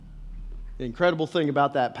The incredible thing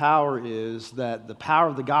about that power is that the power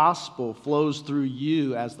of the gospel flows through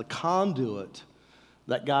you as the conduit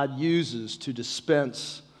that God uses to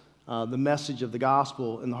dispense the message of the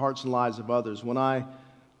gospel in the hearts and lives of others. When I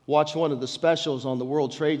watched one of the specials on the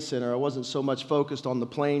World Trade Center, I wasn't so much focused on the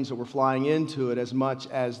planes that were flying into it as much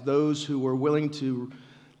as those who were willing to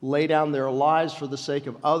lay down their lives for the sake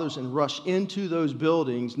of others and rush into those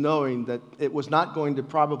buildings knowing that it was not going to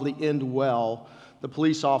probably end well. The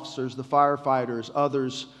police officers, the firefighters,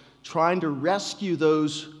 others trying to rescue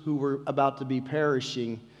those who were about to be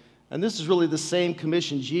perishing. And this is really the same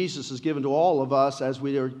commission Jesus has given to all of us as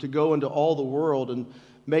we are to go into all the world and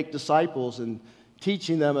make disciples and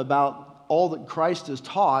teaching them about all that Christ has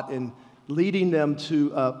taught and leading them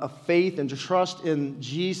to a faith and to trust in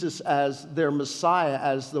Jesus as their Messiah,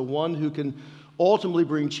 as the one who can ultimately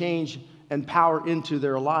bring change and power into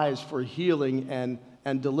their lives for healing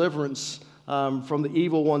and deliverance from the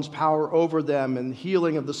evil one's power over them, and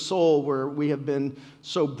healing of the soul where we have been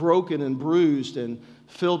so broken and bruised and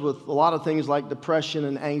filled with a lot of things like depression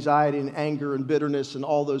and anxiety and anger and bitterness and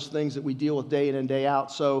all those things that we deal with day in and day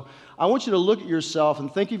out. So I want you to look at yourself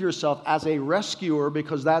and think of yourself as a rescuer,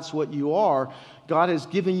 because that's what you are. God has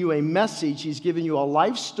given you a message. He's given you a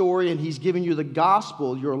life story, and He's given you the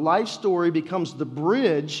gospel. Your life story becomes the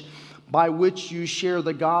bridge by which you share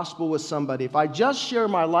the gospel with somebody. If I just share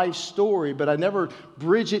my life story, but I never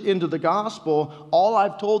bridge it into the gospel, all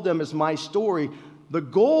I've told them is my story. The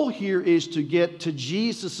goal here is to get to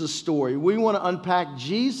Jesus' story. We want to unpack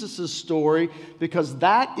Jesus' story because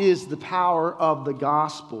that is the power of the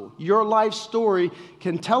gospel. Your life story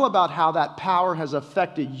can tell about how that power has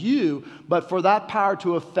affected you, but for that power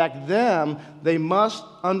to affect them, they must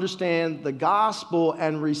understand the gospel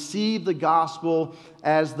and receive the gospel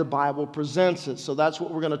as the Bible presents it. So that's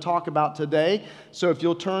what we're going to talk about today. So if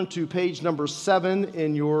you'll turn to page number 7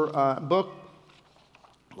 in your book.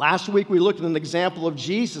 Last week we looked at an example of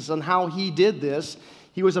Jesus and how He did this.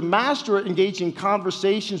 He was a master at engaging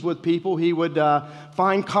conversations with people. He would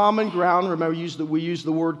find common ground. Remember, we used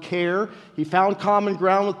the word care. He found common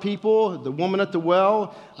ground with people. The woman at the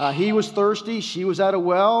well, he was thirsty. She was at a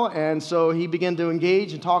well. And so he began to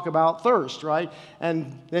engage and talk about thirst, right?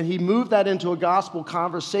 And then he moved that into a gospel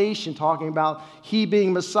conversation, talking about He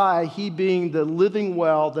being Messiah, He being the living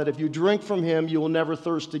well, that if you drink from Him, you will never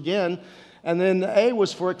thirst again. And then A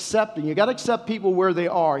was for accepting. You got to accept people where they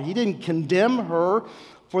are. He didn't condemn her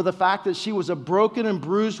for the fact that she was a broken and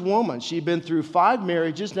bruised woman. She'd been through 5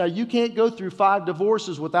 marriages. Now, you can't go through 5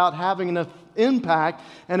 divorces without having enough impact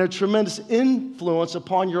and a tremendous influence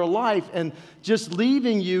upon your life and just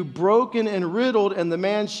leaving you broken and riddled. And the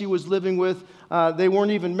man she was living with, they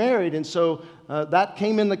weren't even married. And so that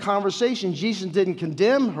came in the conversation. Jesus didn't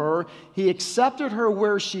condemn her. He accepted her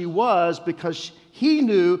where she was because He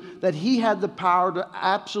knew that He had the power to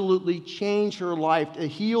absolutely change her life, to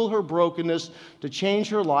heal her brokenness, to change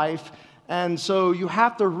her life. And so you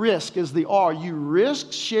have to risk, as the R. You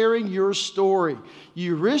risk sharing your story.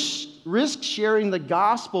 You risk sharing the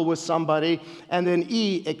gospel with somebody. And then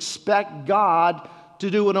E, expect God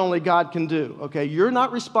to do what only God can do. Okay, you're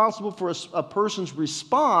not responsible for a person's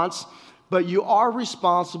response, but you are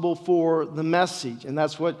responsible for the message. And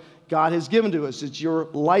that's what God has given to us. It's your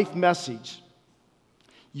life message.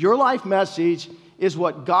 Your life message is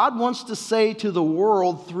what God wants to say to the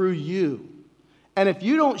world through you. And if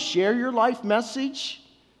you don't share your life message,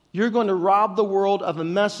 you're going to rob the world of a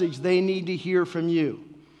message they need to hear from you.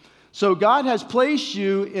 So God has placed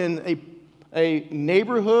you in a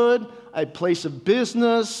neighborhood, a place of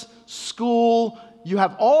business, school. You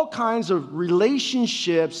have all kinds of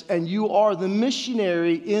relationships, and you are the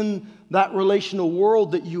missionary in that relational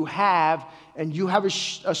world that you have. And you have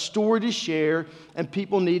a story to share, and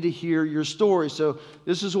people need to hear your story. So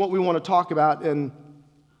this is what we want to talk about in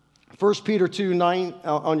 1 Peter 2:9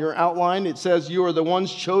 on your outline. It says, you are the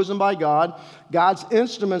ones chosen by God, God's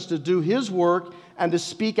instruments to do His work and to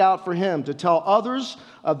speak out for Him, to tell others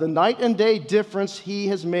of the night and day difference He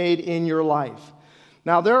has made in your life.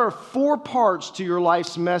 Now, there are 4 parts to your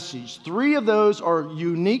life's message. 3 of those are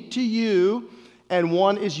unique to you, and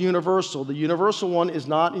 1 is universal. The universal one is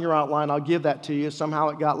not in your outline. I'll give that to you. Somehow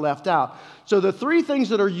it got left out. So the 3 things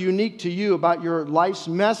that are unique to you about your life's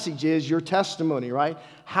message is your testimony, right?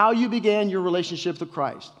 How you began your relationship with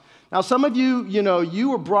Christ. Now, some of you, you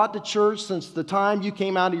were brought to church since the time you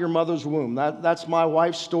came out of your mother's womb. That's my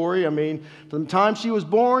wife's story. I mean, from the time she was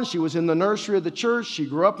born, she was in the nursery of the church. She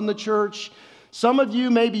grew up in the church. Some of you,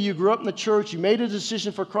 maybe you grew up in the church, you made a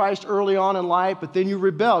decision for Christ early on in life, but then you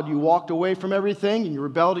rebelled. You walked away from everything and you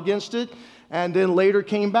rebelled against it. and then later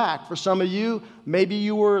came back. For some of you, maybe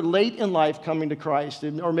you were late in life coming to Christ,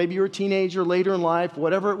 or maybe you were a teenager later in life,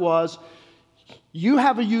 whatever it was. You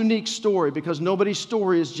have a unique story because nobody's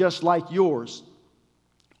story is just like yours,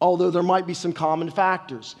 although there might be some common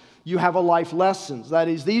factors. You have a life lessons. That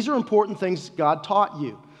is, these are important things God taught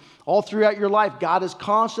you. All throughout your life, God is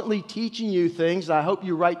constantly teaching you things. I hope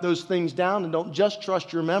you write those things down and don't just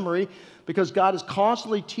trust your memory, because God is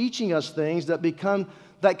constantly teaching us things that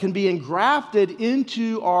can be engrafted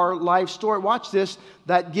into our life story. Watch this.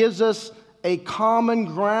 That gives us a common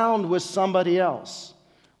ground with somebody else,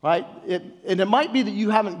 right? And it might be that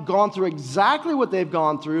you haven't gone through exactly what they've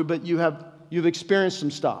gone through, but you've experienced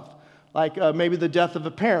some stuff. Like maybe the death of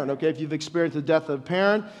a parent, okay? If you've experienced the death of a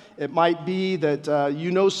parent, it might be that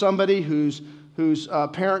you know somebody whose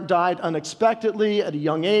parent died unexpectedly at a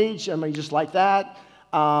young age, just like that.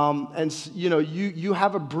 And you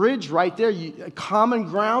have a bridge right there, a common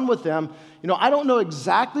ground with them. I don't know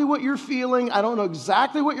exactly what you're feeling. I don't know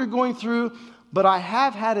exactly what you're going through, but I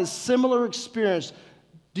have had a similar experience.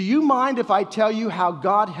 Do you mind if I tell you how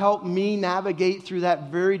God helped me navigate through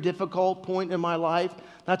that very difficult point in my life?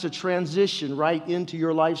 That's a transition right into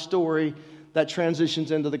your life story that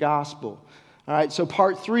transitions into the gospel. All right, so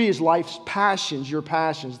part 3 is life's passions, your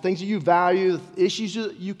passions, things that you value, issues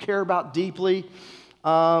that you care about deeply,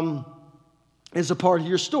 is a part of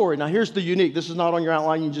your story. Now, here's the unique. This is not on your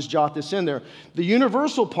outline. You can just jot this in there. The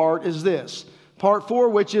universal part is this. Part 4,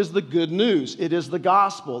 which is the good news. It is the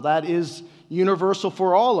gospel. That is universal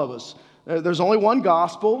for all of us. There's only one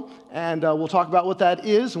gospel, and we'll talk about what that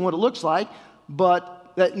is and what it looks like. But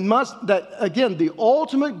again, the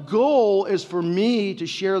ultimate goal is for me to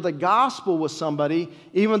share the gospel with somebody.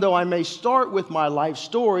 Even though I may start with my life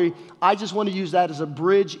story, I just want to use that as a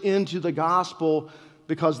bridge into the gospel,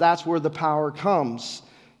 because that's where the power comes.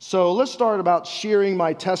 So let's start about sharing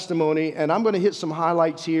my testimony, and I'm going to hit some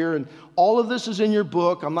highlights here. And all of this is in your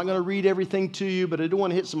book. I'm not going to read everything to you, but I do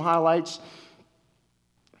want to hit some highlights.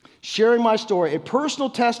 Sharing my story. A personal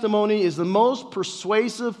testimony is the most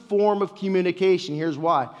persuasive form of communication. Here's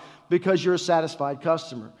why. Because you're a satisfied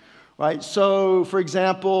customer, right? So, for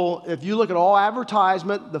example, if you look at all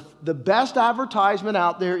advertisement, the best advertisement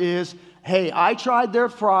out there is, hey, I tried their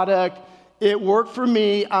product. It worked for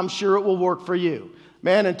me. I'm sure it will work for you.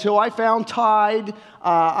 Man, until I found Tide,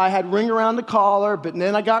 I had ring around the collar, but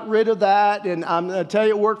then I got rid of that, and I'm going to tell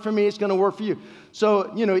you it worked for me. It's going to work for you.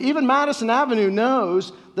 So, even Madison Avenue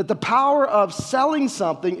knows that the power of selling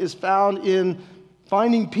something is found in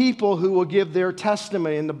finding people who will give their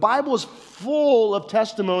testimony. And the Bible is full of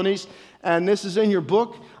testimonies, and this is in your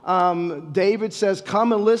book. David says,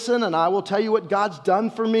 come and listen, and I will tell you what God's done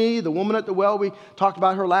for me. The woman at the well, we talked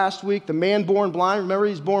about her last week. The man born blind, remember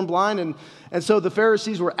he's born blind. And so the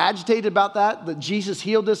Pharisees were agitated about that Jesus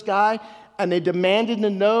healed this guy. And they demanded to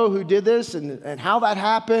know who did this and how that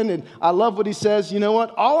happened. And I love what he says. You know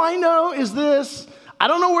what? All I know is this. I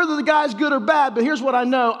don't know whether the guy's good or bad, but here's what I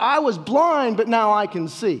know. I was blind, but now I can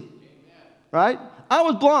see. Right? I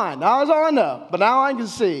was blind. That was all I know. But now I can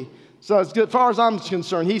see. So as far as I'm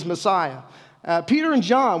concerned, he's Messiah. Peter and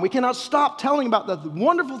John, we cannot stop telling about the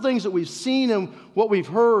wonderful things that we've seen and what we've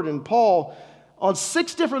heard. And Paul, on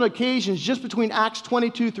 6 different occasions, just between Acts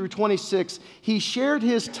 22 through 26, he shared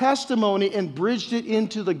his testimony and bridged it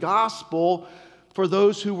into the gospel for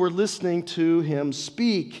those who were listening to him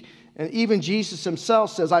speak. And even Jesus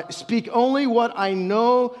himself says, I speak only what I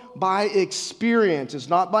know by experience. It's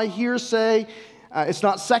not by hearsay. It's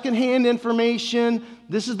not secondhand information.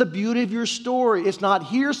 This is the beauty of your story. It's not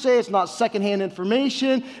hearsay. It's not secondhand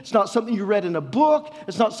information. It's not something you read in a book.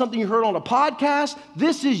 It's not something you heard on a podcast.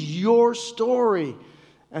 This is your story.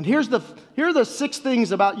 And here are the 6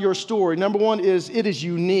 things about your story. Number 1 is it is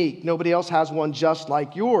unique. Nobody else has one just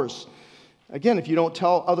like yours. Again, if you don't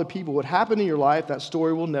tell other people what happened in your life, that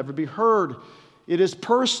story will never be heard. It is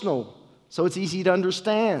personal, so it's easy to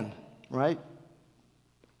understand, right?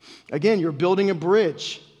 Again, you're building a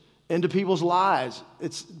bridge into people's lives.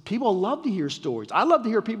 People love to hear stories. I love to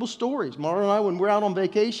hear people's stories. Mara and I, when we're out on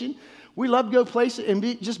vacation, we love to go places and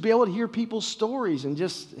just be able to hear people's stories and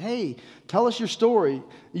just, hey, tell us your story.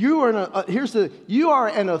 You are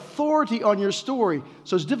an authority on your story,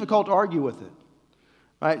 so it's difficult to argue with it.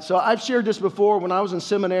 Right? So I've shared this before when I was in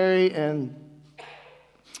seminary and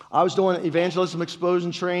I was doing evangelism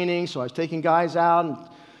explosion training, so I was taking guys out and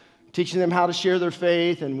teaching them how to share their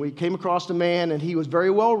faith, and we came across a man, and he was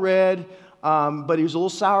very well read, but he was a little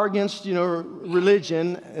sour against,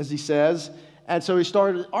 religion, as he says, and so he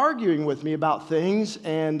started arguing with me about things,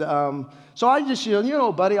 and so I just,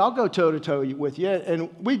 buddy, I'll go toe-to-toe with you, and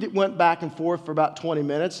we went back and forth for about 20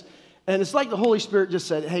 minutes, and it's like the Holy Spirit just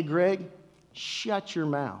said, hey, Greg, Shut your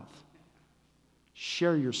mouth.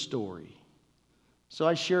 Share your story. So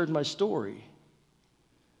I shared my story.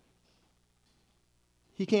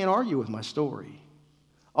 He can't argue with my story.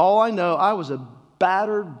 All I know, I was a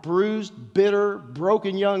battered, bruised, bitter,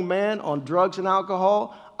 broken young man on drugs and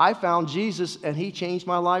alcohol. I found Jesus, and he changed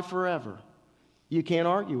my life forever. You can't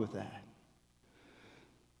argue with that.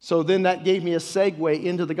 So then that gave me a segue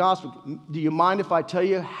into the gospel. Do you mind if I tell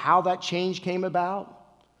you how that change came about?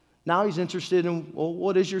 Now he's interested in, well,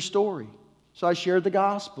 what is your story? So I shared the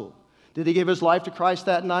gospel. Did he give his life to Christ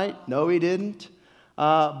that night? No, he didn't.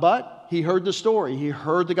 But he heard the story. He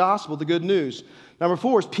heard the gospel, the good news. Number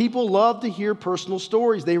 4 is people love to hear personal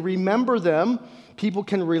stories. They remember them. People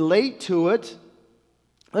can relate to it.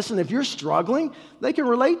 Listen, if you're struggling, they can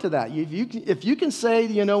relate to that. If you can say,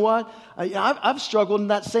 you know what, I've struggled in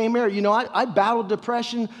that same area. You know, I battled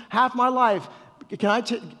depression half my life.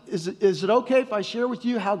 Is it okay if I share with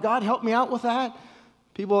you how God helped me out with that?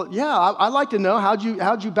 People, yeah, I'd like to know how'd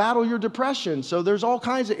you battle your depression. So there's all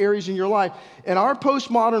kinds of areas in your life. In our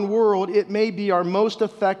postmodern world, it may be our most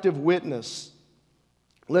effective witness.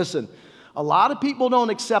 Listen, a lot of people don't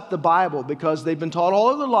accept the Bible because they've been taught all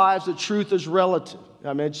of their lives that truth is relative.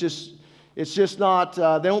 I mean, it's just not,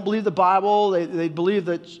 they don't believe the Bible. They believe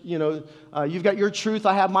that, you've got your truth,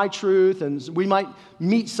 I have my truth, and we might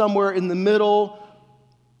meet somewhere in the middle.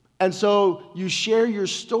 And so you share your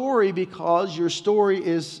story because your story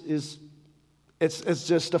it's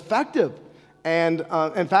just effective. And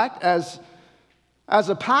in fact, as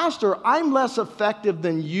a pastor, I'm less effective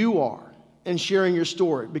than you are in sharing your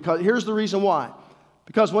story. Because here's the reason why.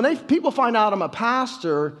 Because when people find out I'm a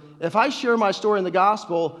pastor, if I share my story in the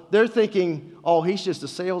gospel, they're thinking, oh, he's just a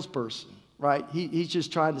salesperson, right? He's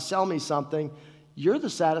just trying to sell me something. You're the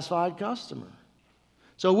satisfied customer.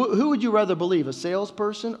 So who would you rather believe, a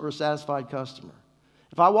salesperson or a satisfied customer?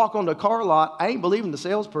 If I walk onto a car lot, I ain't believing the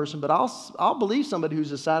salesperson, but I'll believe somebody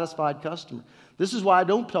who's a satisfied customer. This is why I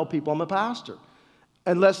don't tell people I'm a pastor.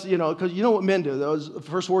 Unless, because you know what men do. Those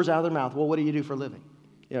first words out of their mouth, well, what do you do for a living?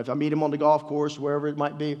 If I meet him on the golf course, wherever it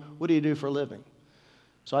might be, what do you do for a living?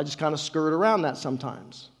 So I just kind of skirt around that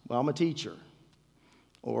sometimes. Well, I'm a teacher.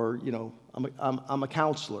 Or, I'm a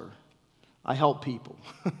counselor. I help people.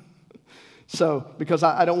 So, because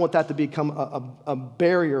I don't want that to become a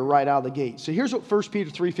barrier right out of the gate. So here's what 1 Peter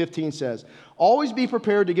 3:15 says. Always be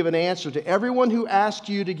prepared to give an answer to everyone who asks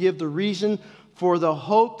you to give the reason for the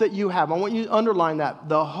hope that you have. I want you to underline that.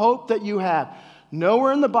 The hope that you have.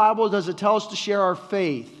 Nowhere in the Bible does it tell us to share our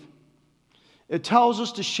faith. It tells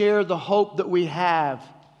us to share the hope that we have.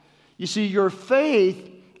 You see, your faith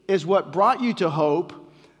is what brought you to hope,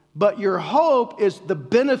 but your hope is the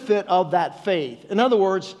benefit of that faith. In other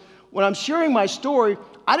words, when I'm sharing my story,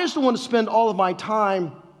 I just don't want to spend all of my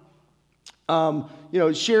time,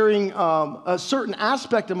 sharing a certain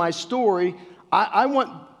aspect of my story.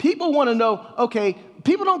 People want to know, okay,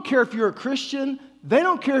 people don't care if you're a Christian. They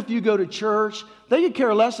don't care if you go to church. They could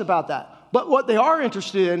care less about that. But what they are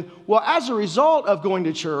interested in, well, as a result of going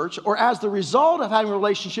to church or as the result of having a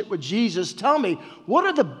relationship with Jesus, tell me, what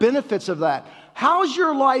are the benefits of that? How's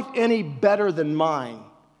your life any better than mine?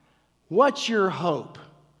 What's your hope?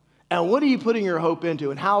 And what are you putting your hope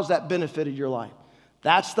into? And how's that benefited your life?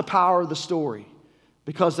 That's the power of the story.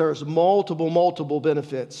 Because there's multiple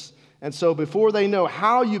benefits. And so before they know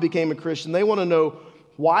how you became a Christian, they want to know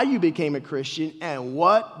why you became a Christian and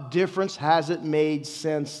what difference has it made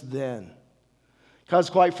since then. Because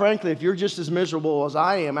quite frankly, if you're just as miserable as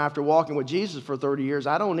I am after walking with Jesus for 30 years,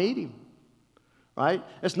 I don't need him. Right?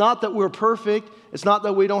 It's not that we're perfect. It's not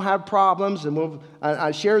that we don't have problems. And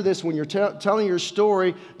I share this when you're telling your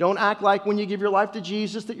story. Don't act like when you give your life to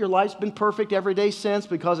Jesus that your life's been perfect every day since,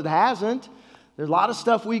 because it hasn't. There's a lot of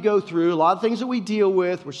stuff we go through, a lot of things that we deal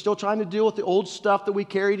with. We're still trying to deal with the old stuff that we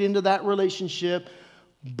carried into that relationship.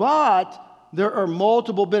 But there are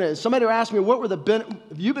multiple benefits. Somebody asked me, what were the benefits?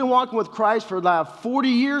 If you've been walking with Christ for about 40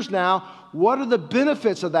 years now, what are the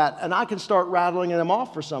benefits of that? And I can start rattling them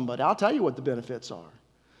off for somebody. I'll tell you what the benefits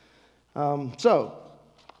are. So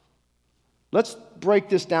let's break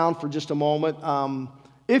this down for just a moment.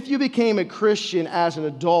 If you became a Christian as an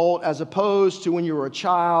adult, as opposed to when you were a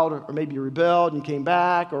child, or maybe you rebelled and you came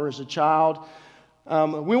back, or as a child,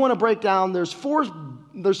 we want to break down. There's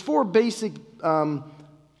four basic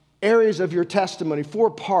areas of your testimony,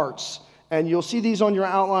 4 parts, and you'll see these on your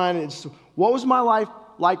outline. It's what was my life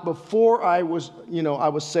like before I was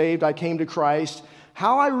saved, I came to Christ,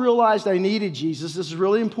 how I realized I needed Jesus. This is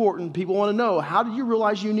really important. People want to know, how did you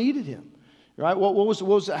realize you needed him? Right? What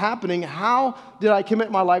was happening? How did I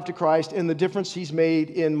commit my life to Christ and the difference he's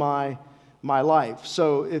made in my life?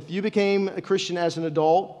 So if you became a Christian as an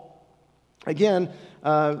adult, Again,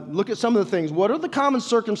 look at some of the things. What are the common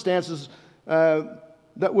circumstances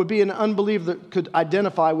that would be an unbeliever that could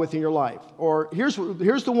identify with in your life? Or here's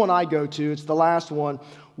the one I go to. It's the last one.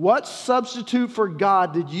 What substitute for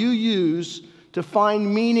God did you use to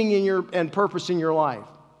find meaning and purpose in your life?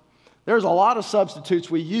 There's a lot of substitutes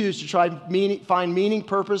we use to try to find meaning,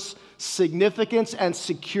 purpose, significance, and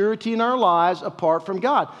security in our lives apart from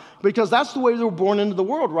God. Because that's the way we're born into the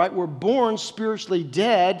world, right? We're born spiritually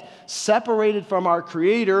dead, separated from our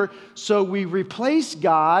Creator. So we replace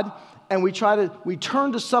God and we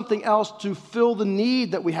turn to something else to fill the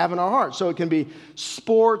need that we have in our heart. So it can be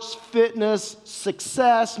sports, fitness,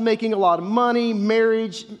 success, making a lot of money,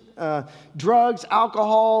 marriage, drugs,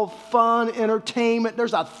 alcohol, fun, entertainment.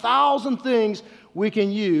 There's 1,000 things we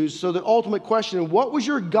can use. So the ultimate question, what was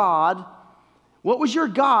your God? What was your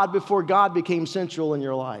God before God became central in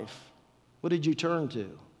your life? What did you turn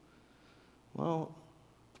to? Well,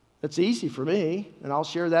 it's easy for me, and I'll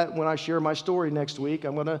share that when I share my story next week.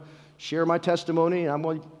 I'm going to share my testimony, and I'm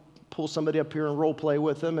going to pull somebody up here and role play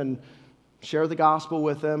with them and share the gospel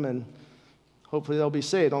with them, and hopefully they'll be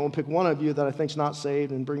saved. I'm going to pick one of you that I think's not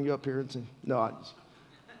saved and bring you up here and say, no.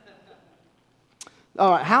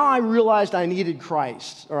 All right, how I realized I needed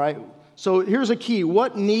Christ, all right? So here's a key.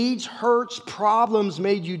 What needs, hurts, problems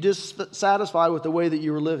made you dissatisfied with the way that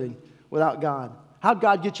you were living without God? How'd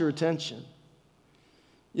God get your attention?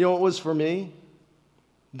 You know what it was for me?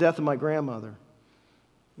 Death of my grandmother.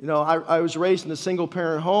 You know, I was raised in a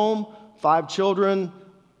single-parent home, 5 children.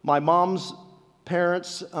 My mom's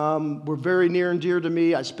parents were very near and dear to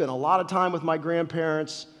me. I spent a lot of time with my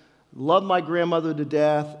grandparents, loved my grandmother to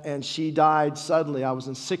death, and she died suddenly. I was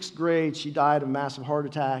in 6th grade. She died of a massive heart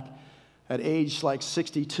attack at age like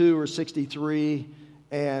 62 or 63,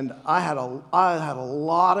 and I had a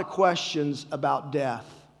lot of questions about death.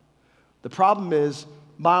 The problem is,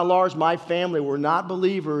 by and large, my family were not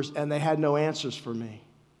believers, and they had no answers for me.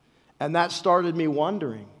 And that started me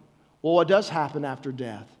wondering, well, what does happen after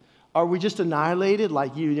death? Are we just annihilated,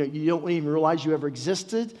 like you don't even realize you ever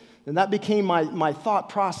existed? And that became my thought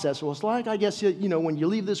process. Well, it's like, I guess, when you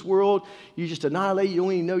leave this world, you just annihilate. You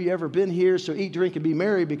don't even know you ever been here, so eat, drink, and be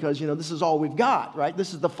merry because, this is all we've got, right?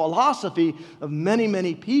 This is the philosophy of many,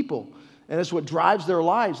 many people. And it's what drives their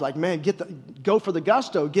lives. Like, man, go for the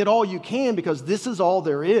gusto. Get all you can because this is all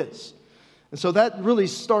there is. And so that really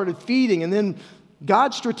started feeding. And then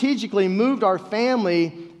God strategically moved our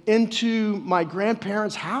family into my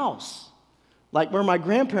grandparents' house. Like where my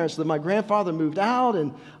grandparents lived. My grandfather moved out,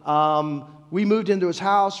 and we moved into his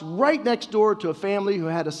house right next door to a family who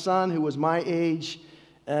had a son who was my age.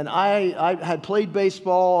 And I had played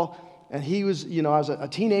baseball, and he was, I was a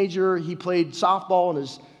teenager. He played softball in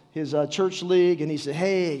his church league, and he said,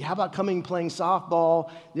 hey, how about coming and playing softball?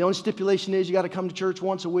 The only stipulation is you got to come to church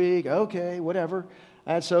once a week. Okay, whatever.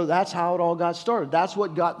 And so that's how it all got started. That's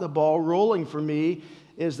what got the ball rolling for me,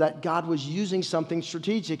 is that God was using something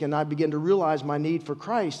strategic, and I began to realize my need for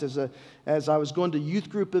Christ as I was going to youth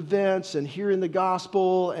group events and hearing the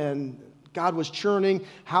gospel, and God was churning.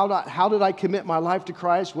 How did I commit my life to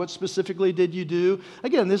Christ? What specifically did you do?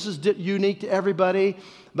 Again, this is unique to everybody,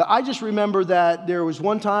 but I just remember that there was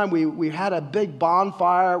one time we had a big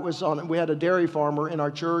bonfire. We had a dairy farmer in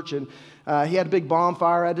our church, and he had a big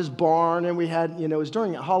bonfire at his barn, and we had, it was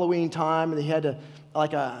during Halloween time, and he had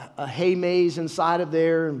a hay maze inside of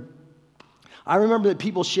there. And I remember that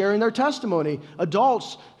people sharing their testimony,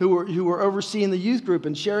 adults who were overseeing the youth group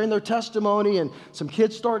and sharing their testimony, and some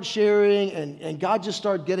kids started sharing, and God just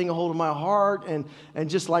started getting a hold of my heart, and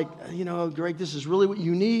just like, Greg, this is really what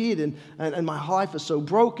you need, and my life is so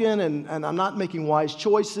broken, and I'm not making wise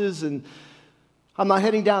choices, and I'm not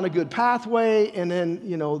heading down a good pathway. And then,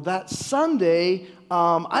 that Sunday,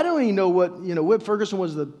 I don't even know what, Whip Ferguson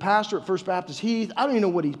was the pastor at First Baptist Heath. I don't even know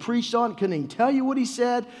what he preached on. Couldn't even tell you what he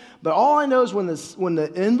said. But all I know is when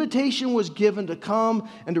the invitation was given to come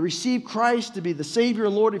and to receive Christ to be the Savior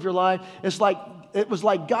and Lord of your life, it was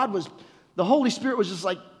like the Holy Spirit was just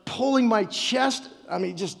like pulling my chest. I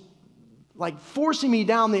mean, just like forcing me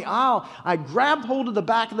down the aisle. I grabbed hold of the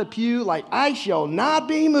back of the pew like, I shall not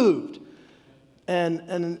be moved.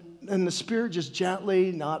 And the Spirit just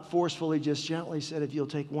gently, not forcefully, just gently said, if you'll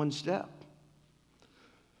take one step,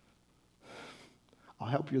 I'll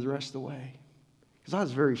help you the rest of the way. Because I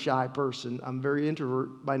was a very shy person. I'm very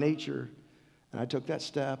introvert by nature. And I took that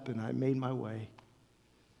step, and I made my way.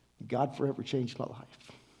 God forever changed my life.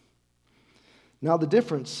 Now the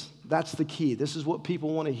difference, that's the key. This is what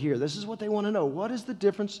people want to hear. This is what they want to know. What is the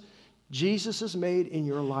difference Jesus has made in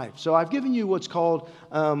your life? So I've given you what's called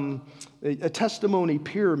a testimony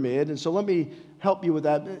pyramid, and so let me help you with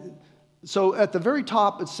that. So at the very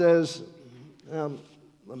top it says, let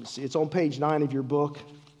me see, it's on page 9 of your book.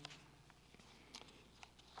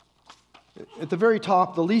 At the very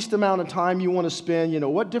top, the least amount of time you want to spend,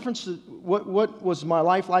 what was my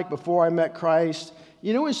life like before I met Christ?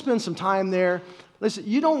 We spend some time there. Listen,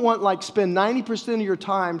 you don't want spend 90% of your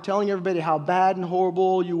time telling everybody how bad and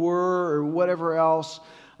horrible you were or whatever else.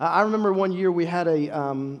 I remember one year we had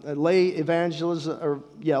a lay evangelism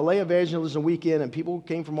weekend, and people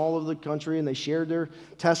came from all over the country and they shared their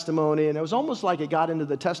testimony, and it was almost like it got into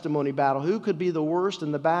the testimony battle. Who could be the worst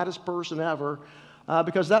and the baddest person ever?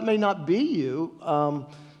 Because that may not be you.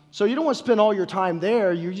 So you don't want to spend all your time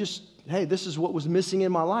there. You just, hey, this is what was missing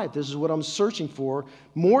in my life. This is what I'm searching for.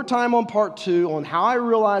 More time on part 2 on how I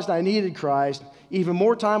realized I needed Christ. Even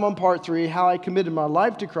more time on part 3, how I committed my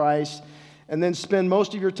life to Christ. And then spend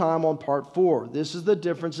most of your time on part 4. This is the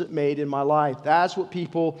difference it made in my life. That's what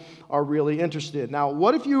people are really interested in. Now,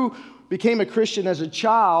 what if you became a Christian as a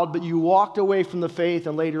child, but you walked away from the faith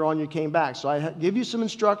and later on you came back? So I give you some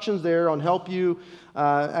instructions there on help you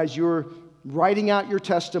as you're writing out your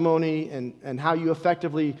testimony and how you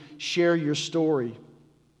effectively share your story.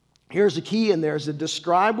 Here's the key in there, is to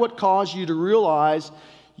describe what caused you to realize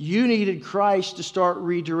you needed Christ to start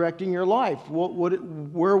redirecting your life.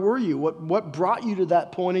 Where were you? What brought you to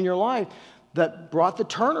that point in your life that brought the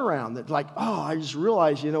turnaround? That I just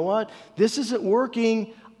realized, this isn't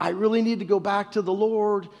working. I really need to go back to the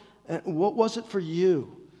Lord. And what was it for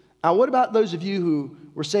you? Now, what about those of you who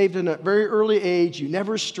were saved in a very early age? You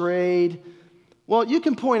never strayed. Well, you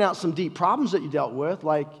can point out some deep problems that you dealt with,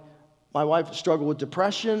 like my wife struggled with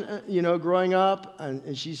depression, growing up,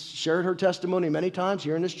 and she's shared her testimony many times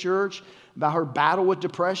here in this church about her battle with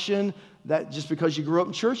depression. That just because you grew up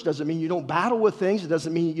in church doesn't mean you don't battle with things. It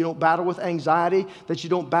doesn't mean you don't battle with anxiety, that you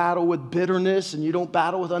don't battle with bitterness, and you don't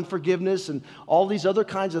battle with unforgiveness, and all these other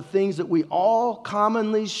kinds of things that we all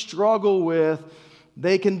commonly struggle with.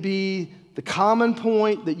 They can be the common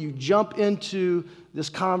point that you jump into this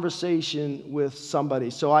conversation with somebody.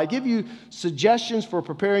 So I give you suggestions for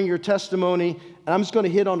preparing your testimony, and I'm just going to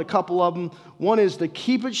hit on a couple of them. One is to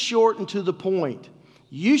keep it short and to the point.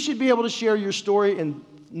 You should be able to share your story in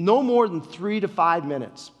no more than 3 to 5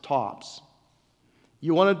 minutes, tops.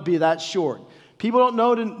 You want it to be that short. People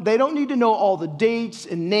they don't need to know all the dates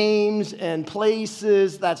and names and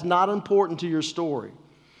places. That's not important to your story.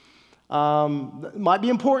 It might be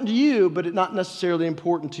important to you, but it's not necessarily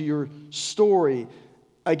important to your story.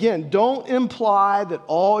 Again, don't imply that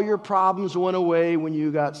all your problems went away when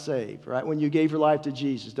you got saved, right? When you gave your life to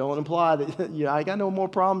Jesus. Don't imply that, I got no more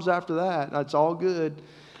problems after that. That's all good.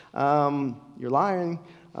 You're lying.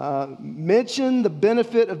 Mention the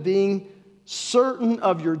benefit of being certain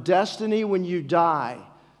of your destiny when you die.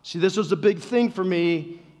 See, this was a big thing for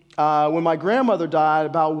me when my grandmother died,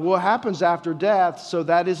 about what happens after death. So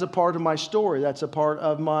that is a part of my story. That's a part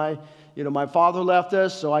of my father left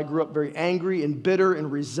us, so I grew up very angry and bitter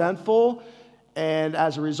and resentful. And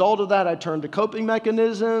as a result of that, I turned to coping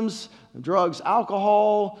mechanisms, drugs,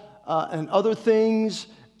 alcohol, and other things.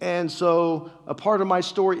 And so a part of my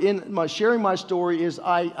story, in my sharing my story, is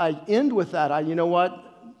I end with that.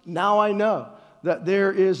 Now I know that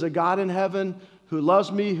there is a God in heaven who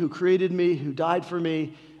loves me, who created me, who died for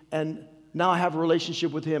me, and now I have a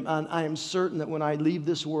relationship with him. And I am certain that when I leave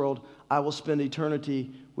this world, I will spend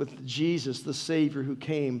eternity with Jesus, the Savior who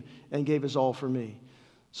came and gave his all for me.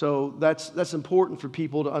 So that's important for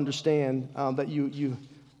people to understand, that you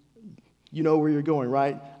know where you're going,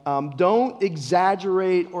 right? Don't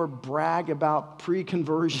exaggerate or brag about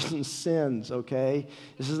pre-conversion sins, okay?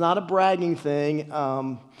 This is not a bragging thing.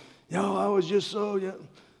 I was just so... Yeah.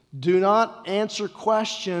 Do not answer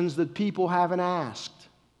questions that people haven't asked.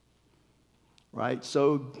 Right?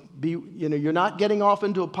 So you're not getting off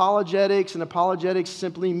into apologetics, and apologetics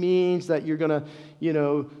simply means that you're going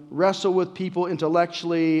to, wrestle with people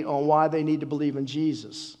intellectually on why they need to believe in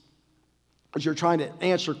Jesus. Because you're trying to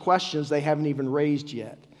answer questions they haven't even raised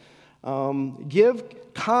yet. Give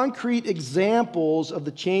concrete examples of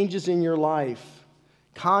the changes in your life.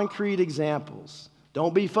 Concrete examples.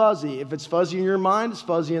 Don't be fuzzy. If it's fuzzy in your mind, it's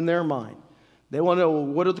fuzzy in their mind. They want to know,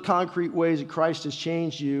 what are the concrete ways that Christ has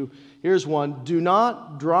changed you? Here's one. Do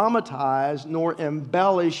not dramatize nor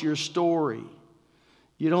embellish your story.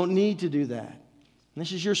 You don't need to do that.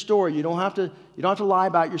 This is your story. You don't have to lie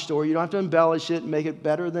about your story. You don't have to embellish it and make it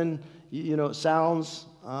better than it sounds.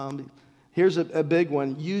 Here's a big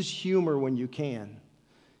one. Use humor when you can.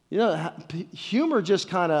 Humor just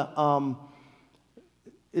kind of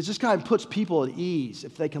puts people at ease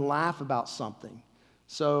if they can laugh about something.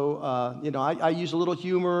 So, I use a little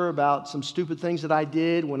humor about some stupid things that I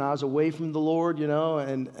did when I was away from the Lord,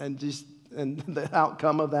 and the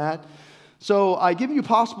outcome of that. So I give you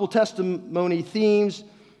possible testimony themes,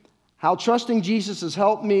 how trusting Jesus has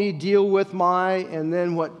helped me deal with and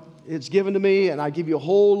then what it's given to me, and I give you a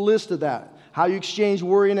whole list of that. How you exchange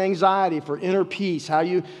worry and anxiety for inner peace. How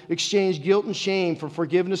you exchange guilt and shame for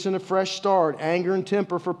forgiveness and a fresh start. Anger and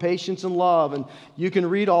temper for patience and love. And you can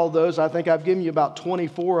read all those. I think I've given you about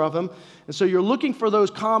 24 of them. And so you're looking for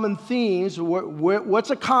those common themes. What's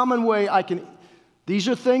a common way these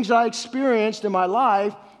are things that I experienced in my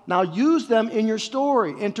life. Now use them in your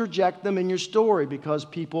story. Interject them in your story because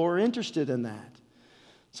people are interested in that.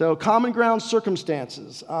 So common ground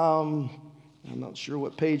circumstances. I'm not sure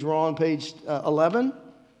what page we're on, page 11.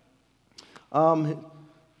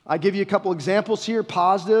 I give you a couple examples here,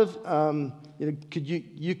 positive. Could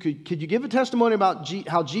you give a testimony about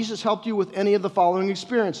how Jesus helped you with any of the following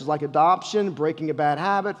experiences, like adoption, breaking a bad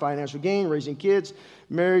habit, financial gain, raising kids,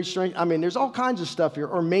 marriage, strength? I mean, there's all kinds of stuff here.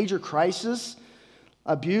 Or major crisis,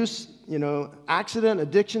 abuse, accident,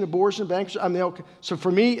 addiction, abortion, bankruptcy. So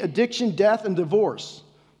for me, addiction, death, and divorce.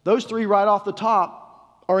 Those three right off the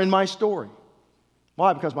top are in my story.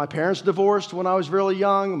 Why? Because my parents divorced when I was really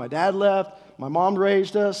young. My dad left. My mom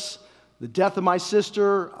raised us. The death of my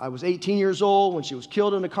sister, I was 18 years old when she was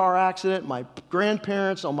killed in a car accident. My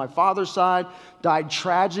grandparents on my father's side died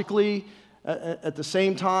tragically at the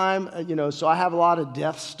same time. So I have a lot of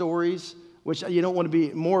death stories, which you don't want to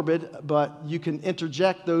be morbid, but you can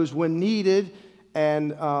interject those when needed,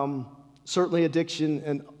 and certainly addiction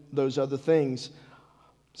and those other things.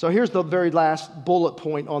 So here's the very last bullet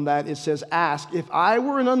point on that. It says, ask. If I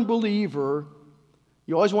were an unbeliever,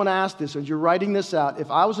 you always want to ask this as you're writing this out. If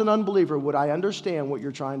I was an unbeliever, would I understand what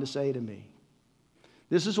you're trying to say to me?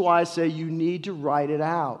 This is why I say you need to write it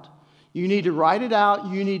out. You need to write it out.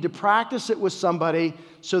 You need to practice it with somebody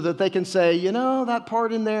so that they can say, that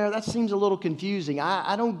part in there, that seems a little confusing.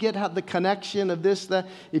 I don't get how the connection of this, that.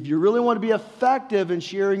 If you really want to be effective in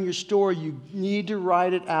sharing your story, you need to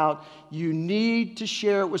write it out. You need to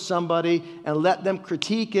share it with somebody and let them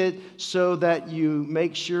critique it so that you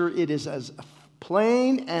make sure it is as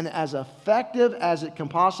plain and as effective as it can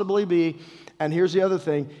possibly be. And here's the other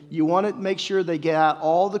thing. You want to make sure they get out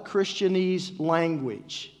all the Christianese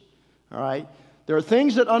language. All right? There are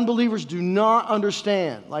things that unbelievers do not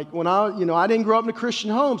understand. Like when I didn't grow up in a Christian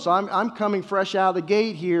home, so I'm coming fresh out of the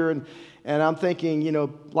gate here, and I'm thinking,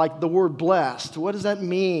 like the word blessed. What does that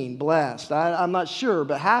mean, blessed? I'm not sure,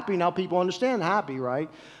 but happy, now people understand happy, right?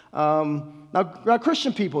 Now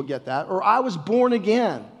Christian people get that. Or I was born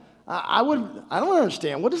again. I don't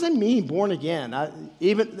understand. What does that mean, born again?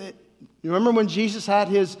 You remember when Jesus had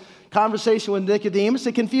his conversation with Nicodemus?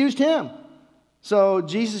 It confused him. So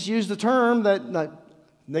Jesus used the term that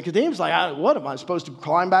Nicodemus like, what, am I supposed to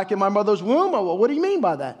climb back in my mother's womb? Or what do you mean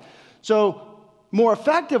by that? So more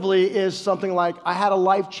effectively is something like, I had a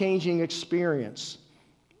life-changing experience.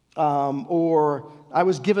 Or I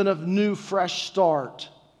was given a new, fresh start.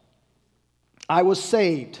 I was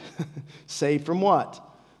saved. Saved from what?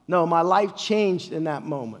 No, my life changed in that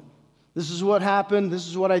moment. This is what happened. This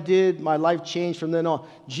is what I did. My life changed from then on.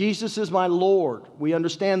 Jesus is my Lord. We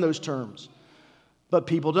understand those terms. But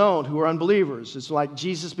people don't, who are unbelievers. It's like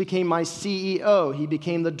Jesus became my CEO. He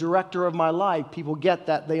became the director of my life. People get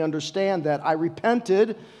that. They understand that. I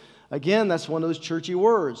repented. Again, that's one of those churchy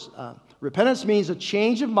words. Repentance means a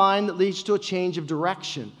change of mind that leads to a change of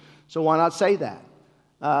direction. So why not say that?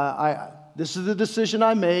 This is the decision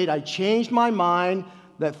I made. I changed my mind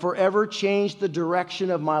that forever changed the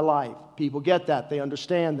direction of my life. People get that. They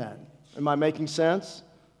understand that. Am I making sense?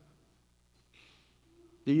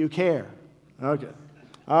 Do you care? Okay.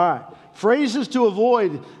 All right. Phrases to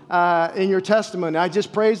avoid in your testimony. I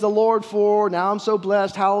just praised the Lord for, now I'm so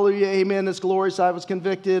blessed. Hallelujah. Amen. It's glorious. I was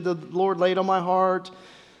convicted. The Lord laid on my heart.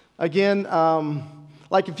 Again,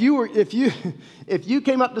 like if you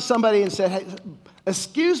came up to somebody and said, hey,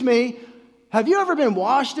 excuse me, have you ever been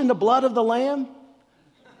washed in the blood of the Lamb?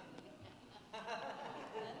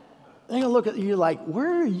 They're going to look at you like,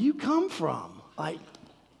 where do you come from? Like,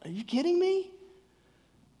 are you kidding me?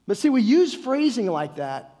 But see, we use phrasing like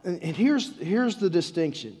that, and here's the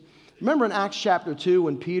distinction. Remember in Acts chapter 2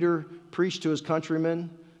 when Peter preached to his countrymen?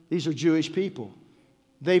 These are Jewish people.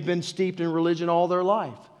 They've been steeped in religion all their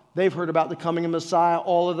life. They've heard about the coming of Messiah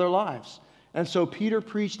all of their lives. And so Peter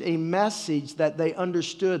preached a message that they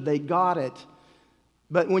understood. They got it.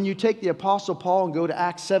 But when you take the Apostle Paul and go to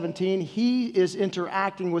Acts 17, he is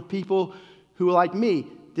interacting with people who, like me,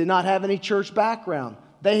 did not have any church background.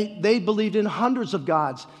 They believed in hundreds of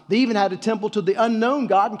gods. They even had a temple to the unknown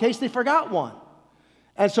God in case they forgot one.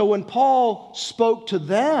 And so when Paul spoke to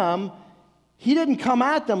them, he didn't come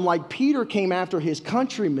at them like Peter came after his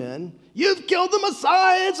countrymen. You've killed the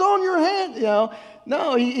Messiah, it's on your hand,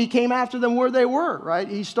 No, he came after them where they were, right?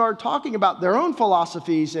 He started talking about their own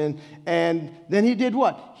philosophies, and then he did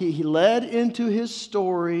what? He led into his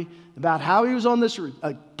story about how he was on this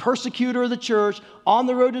persecutor of the church, on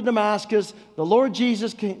the road to Damascus. The Lord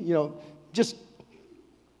Jesus came, just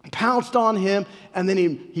pounced on him, and then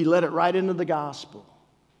he led it right into the gospel.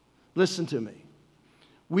 Listen to me.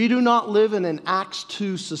 We do not live in an Acts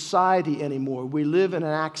 2 society anymore. We live in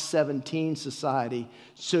an Acts 17 society.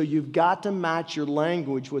 So you've got to match your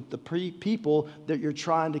language with the people that you're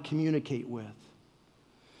trying to communicate with.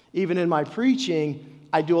 Even in my preaching,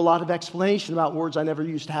 I do a lot of explanation about words I never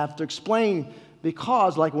used to have to explain,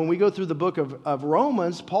 because like when we go through the book of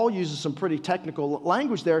Romans, Paul uses some pretty technical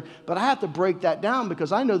language there, but I have to break that down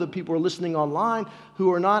because I know that people are listening online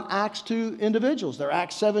who are not Acts 2 individuals. They're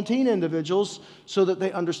Acts 17 individuals, so that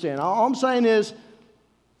they understand. All I'm saying is,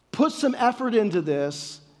 put some effort into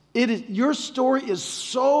this. Your story is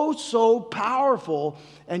so powerful,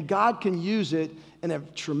 and God can use it in a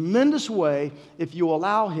tremendous way if you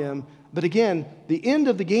allow him. But again, the end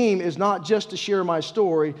of the game is not just to share my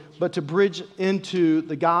story, but to bridge into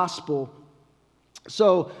the gospel.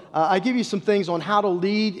 So I give you some things on how to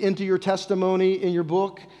lead into your testimony in your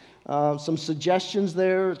book. Some suggestions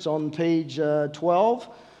there. It's on page 12.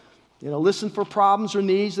 Listen for problems or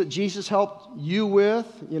needs that Jesus helped you with.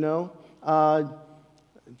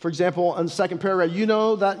 For example, in the second paragraph,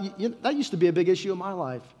 that used to be a big issue in my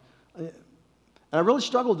life. And I really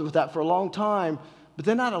struggled with that for a long time. But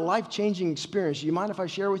then I had a life-changing experience. Do you mind if I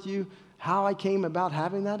share with you how I came about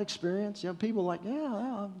having that experience? People are like,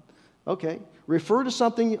 yeah, okay. Refer to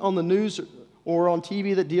something on the news or on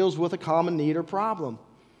TV that deals with a common need or problem.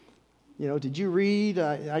 Did you read?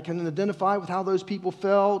 I can identify with how those people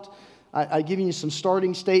felt. I've given you some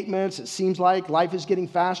starting statements. It seems like life is getting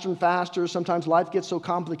faster and faster. Sometimes life gets so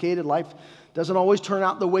complicated. Life doesn't always turn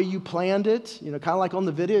out the way you planned it. Kind of like on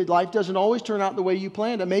the video, life doesn't always turn out the way you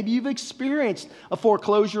planned it. Maybe you've experienced a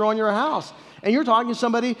foreclosure on your house, and you're talking to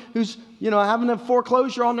somebody who's, having a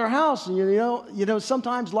foreclosure on their house, and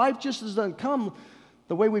sometimes life just doesn't come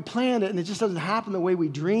the way we planned it, and it just doesn't happen the way we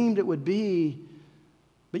dreamed it would be.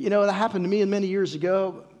 But that happened to me many years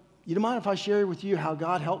ago. You don't mind if I share with you how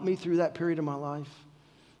God helped me through that period of my life?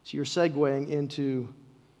 So you're segueing into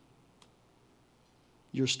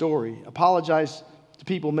your story. Apologize to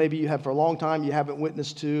people maybe you have for a long time you haven't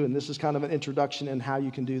witnessed to, and this is kind of an introduction in how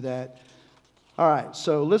you can do that. All right,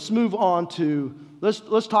 so let's move on to,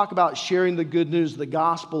 let's talk about sharing the good news, the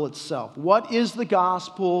gospel itself. What is the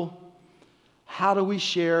gospel? How do we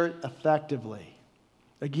share it effectively?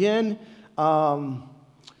 Again,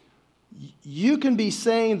 you can be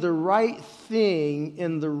saying the right thing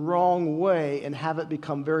in the wrong way and have it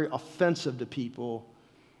become very offensive to people.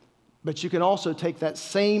 But you can also take that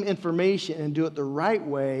same information and do it the right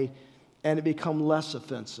way and it become less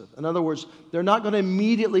offensive. In other words, they're not going to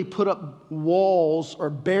immediately put up walls or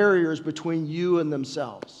barriers between you and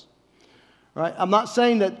themselves. Right? I'm not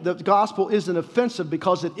saying that the gospel isn't offensive,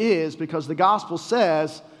 because it is, because the gospel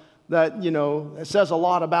says that, it says a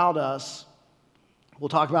lot about us. We'll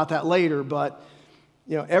talk about that later, but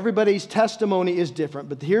everybody's testimony is different.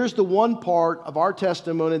 But here's the one part of our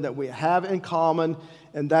testimony that we have in common,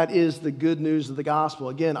 and that is the good news of the gospel.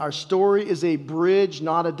 Again, our story is a bridge,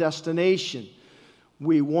 not a destination.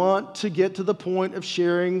 We want to get to the point of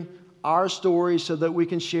sharing our story so that we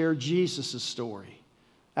can share Jesus' story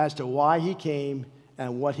as to why he came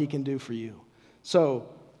and what he can do for you. So,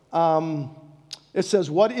 it says,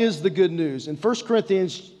 what is the good news? In 1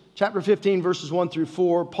 Corinthians chapter 15, verses 1 through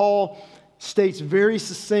 4, Paul states very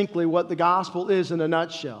succinctly what the gospel is in a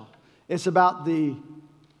nutshell. It's about the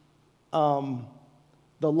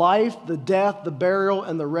life, the death, the burial,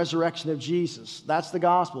 and the resurrection of Jesus. That's the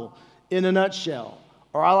gospel in a nutshell.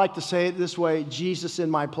 Or I like to say it this way, Jesus in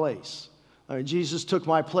my place. Jesus took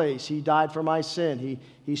my place. He died for my sin.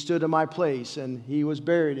 He stood in my place, and he was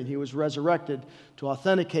buried, and he was resurrected to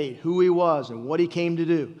authenticate who he was and what he came to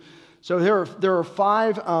do. So there are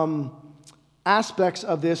 5 aspects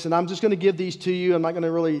of this, and I'm just going to give these to you. I'm not going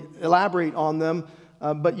to really elaborate on them,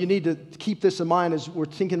 but you need to keep this in mind as we're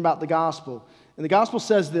thinking about the gospel. And the gospel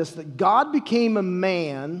says this, that God became a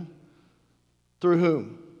man through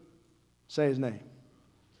whom? Say his name.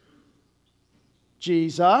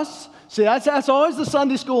 Jesus. See, that's always the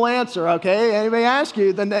Sunday school answer, okay? Anybody ask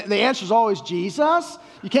you, then the answer is always Jesus.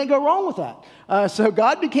 You can't go wrong with that. So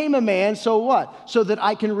God became a man, so what? So that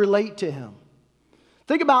I can relate to him.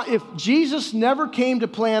 Think about if Jesus never came to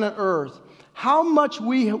planet Earth, how much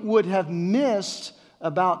we would have missed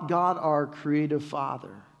about God, our creative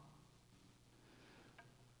Father.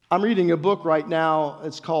 I'm reading a book right now.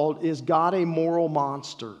 It's called Is God a Moral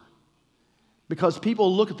Monster? Because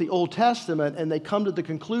people look at the Old Testament and they come to the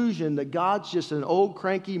conclusion that God's just an old,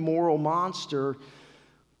 cranky, moral monster,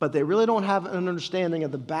 but they really don't have an understanding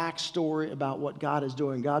of the backstory about what God is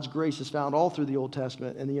doing. God's grace is found all through the Old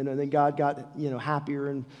Testament, and then God got happier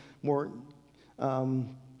and more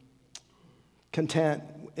content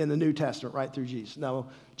in the New Testament, right through Jesus. Now,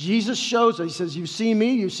 Jesus shows us, he says, you've seen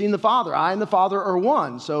me, you've seen the Father. I and the Father are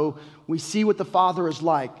one. So we see what the Father is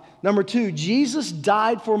like. Number 2, Jesus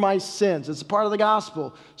died for my sins. It's a part of the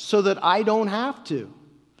gospel so that I don't have to.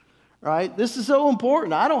 Right? This is so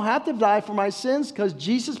important. I don't have to die for my sins because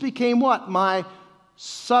Jesus became what? My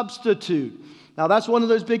substitute. Now, that's one of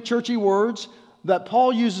those big churchy words that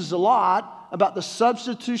Paul uses a lot about the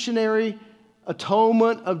substitutionary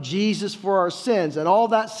atonement of Jesus for our sins. And all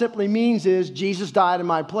that simply means is Jesus died in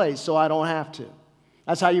my place, so I don't have to.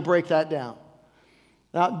 That's how you break that down.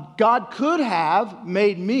 Now, God could have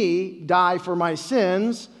made me die for my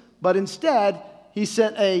sins, but instead, he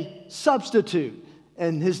sent a substitute,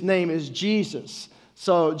 and his name is Jesus.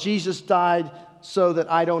 So Jesus died so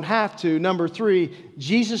that I don't have to. Number 3,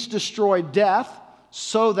 Jesus destroyed death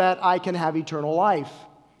so that I can have eternal life.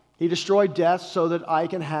 He destroyed death so that I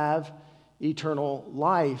can have eternal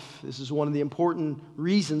life. This is one of the important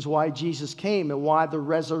reasons why Jesus came and why the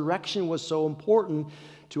resurrection was so important,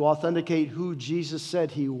 to authenticate who Jesus said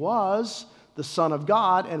he was, the Son of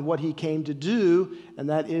God, and what he came to do, and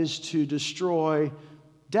that is to destroy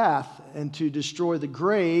death and to destroy the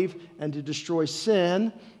grave and to destroy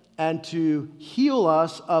sin and to heal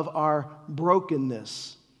us of our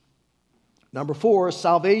brokenness. Number 4,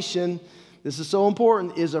 salvation, this is so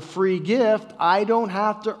important, is a free gift. I don't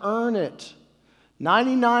have to earn it.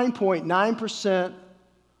 99.9%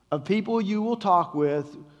 of people you will talk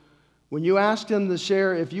with, when you ask them to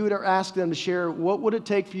share, if you would ask them to share, what would it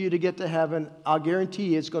take for you to get to heaven, I'll guarantee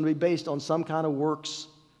you it's going to be based on some kind of works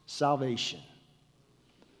salvation.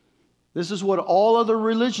 This is what all other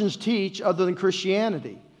religions teach other than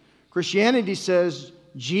Christianity. Christianity says,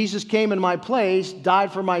 Jesus came in my place,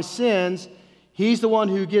 died for my sins. He's the one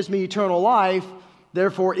who gives me eternal life.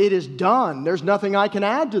 Therefore, it is done. There's nothing I can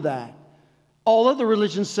add to that. All other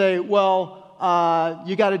religions say, well,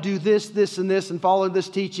 you got to do this, this, and this, and follow this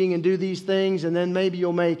teaching and do these things, and then maybe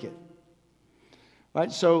you'll make it.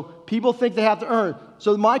 Right? So people think they have to earn.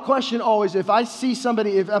 So my question always, if I see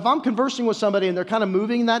somebody, if I'm conversing with somebody and they're kind of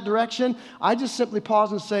moving in that direction, I just simply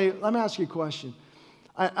pause and say, let me ask you a question.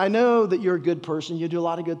 I know that you're a good person. You do a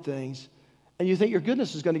lot of good things. And you think your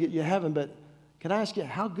goodness is going to get you to heaven, but can I ask you,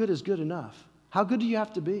 how good is good enough? How good do you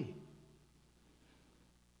have to be?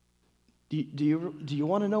 Do you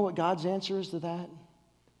want to know what God's answer is to that?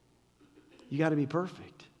 You got to be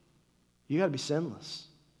perfect. You got to be sinless.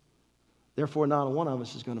 Therefore, not one of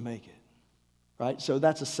us is going to make it. Right? So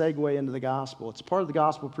that's a segue into the gospel. It's part of the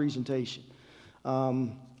gospel presentation.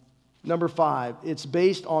 Number 5, it's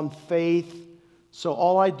based on faith. So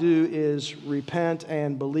all I do is repent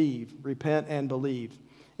and believe. Repent and believe.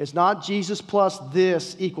 It's not Jesus plus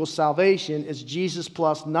this equals salvation. It's Jesus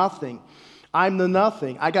plus nothing. I'm the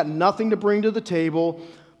nothing. I got nothing to bring to the table.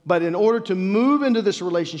 But in order to move into this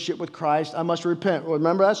relationship with Christ, I must repent.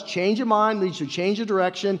 Remember, that's change of mind leads to change of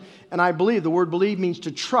direction. And I believe, the word believe means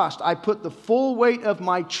to trust. I put the full weight of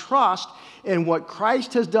my trust in what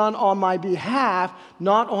Christ has done on my behalf,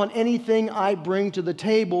 not on anything I bring to the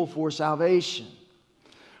table for salvation.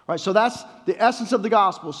 All right, so that's the essence of the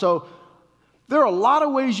gospel. So there are a lot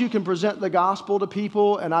of ways you can present the gospel to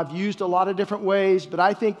people, and I've used a lot of different ways, but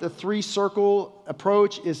I think the 3-circle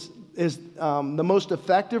approach is the most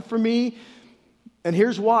effective for me. And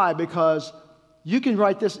here's why, because you can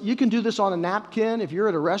write this, you can do this on a napkin. If you're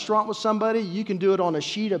at a restaurant with somebody, you can do it on a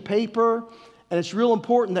sheet of paper, and it's real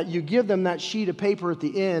important that you give them that sheet of paper at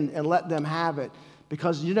the end and let them have it,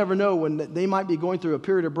 because you never know when they might be going through a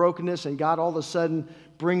period of brokenness and God all of a sudden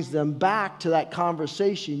brings them back to that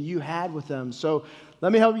conversation you had with them. So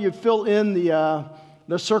let me help you fill in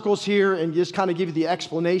the circles here and just kind of give you the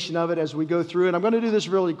explanation of it as we go through it. I'm going to do this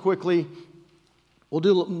really quickly. We'll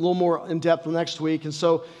do a little more in depth next week. And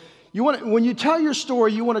so when you tell your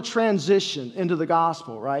story, you want to transition into the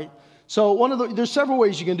gospel, right? So there's several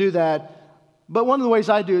ways you can do that. But one of the ways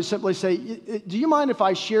I do is simply say, do you mind if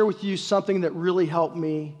I share with you something that really helped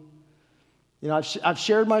me? You know, I've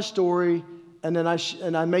shared my story, and then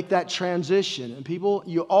I make that transition. And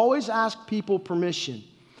you always ask people permission,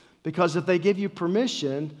 because if they give you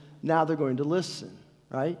permission, now they're going to listen,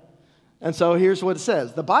 right? And so here's what it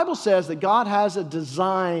says. The Bible says that God has a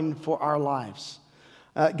design for our lives.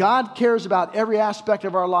 God cares about every aspect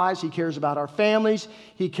of our lives. He cares about our families.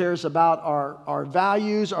 He cares about our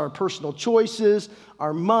values, our personal choices,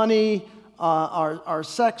 our money, our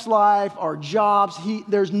sex life, our jobs.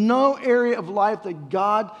 There's no area of life that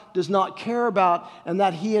God does not care about and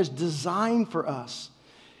that He has designed for us.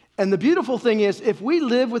 And the beautiful thing is, if we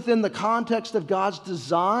live within the context of God's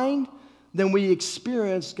design, then we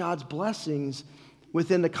experience God's blessings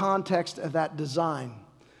within the context of that design.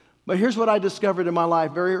 But here's what I discovered in my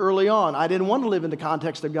life very early on. I didn't want to live in the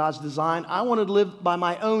context of God's design. I wanted to live by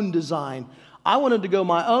my own design. I wanted to go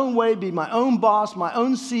my own way, be my own boss, my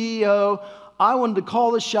own CEO. I wanted to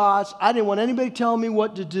call the shots. I didn't want anybody telling me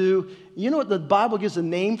what to do. You know what the Bible gives a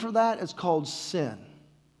name for that? It's called sin.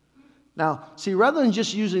 Now, see, rather than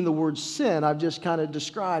just using the word sin, I've just kind of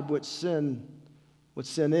described what sin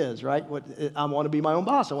is, right? I want to be my own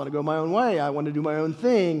boss. I want to go my own way. I want to do my own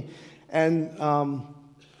thing. And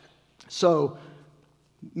so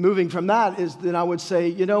moving from that is then I would say,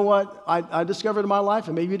 you know what? I discovered in my life,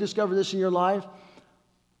 and maybe you discover this in your life,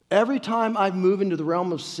 every time I move into the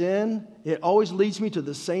realm of sin, it always leads me to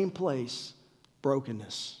the same place,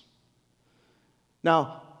 brokenness.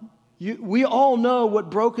 Now, we all know what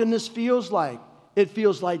brokenness feels like. It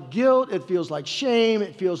feels like guilt. It feels like shame.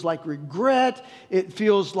 It feels like regret. It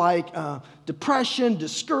feels like depression,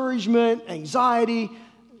 discouragement, anxiety.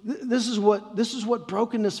 This is what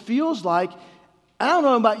brokenness feels like. I don't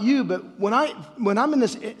know about you, but when I'm in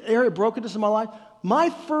this area of brokenness in my life, my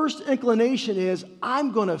first inclination is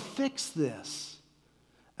I'm going to fix this.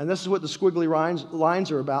 And this is what the squiggly lines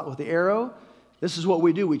are about with the arrow. This is what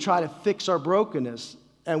we do. We try to fix our brokenness,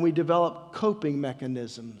 and we develop coping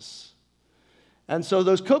mechanisms. And so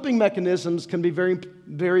those coping mechanisms can be very,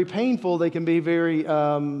 very painful. They can be very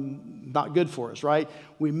not good for us, right?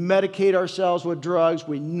 We medicate ourselves with drugs.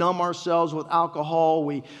 We numb ourselves with alcohol.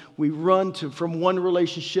 We run from one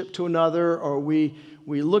relationship to another, or we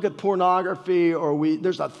look at pornography, or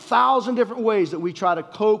there's 1,000 different ways that we try to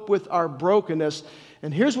cope with our brokenness.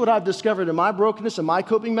 And here's what I've discovered in my brokenness and my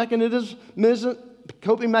coping mechanisms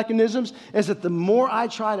is that the more I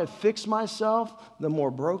try to fix myself, the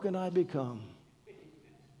more broken I become.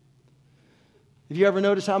 Have you ever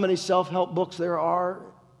noticed how many self-help books there are?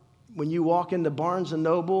 When you walk into Barnes &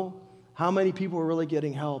 Noble, how many people are really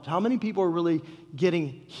getting helped? How many people are really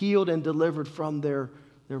getting healed and delivered from their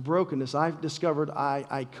brokenness? I've discovered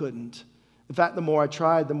I couldn't. In fact, the more I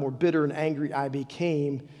tried, the more bitter and angry I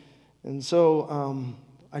became. And so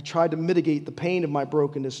I tried to mitigate the pain of my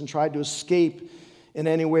brokenness and tried to escape in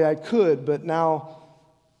any way I could. But now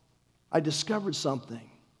I discovered something.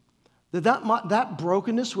 That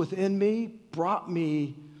brokenness within me brought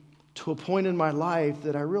me to a point in my life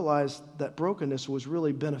that I realized that brokenness was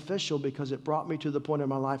really beneficial, because it brought me to the point in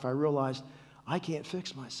my life I realized I can't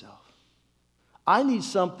fix myself. I need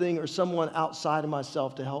something or someone outside of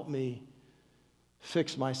myself to help me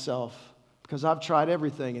fix myself, because I've tried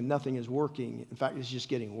everything and nothing is working. In fact, it's just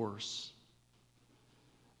getting worse.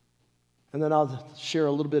 And then I'll share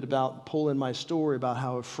a little bit about, pull in my story about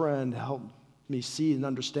how a friend helped me see and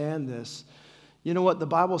understand this. You know what the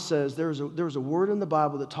Bible says? There's a word in the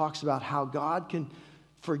Bible that talks about how God can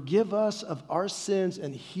forgive us of our sins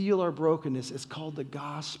and heal our brokenness. It's called the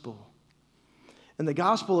gospel. And the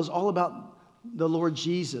gospel is all about the Lord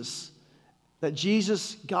Jesus. That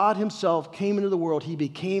Jesus, God himself, came into the world. He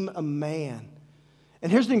became a man.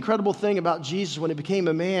 And here's the incredible thing about Jesus when he became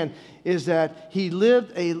a man, is that he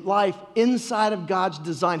lived a life inside of God's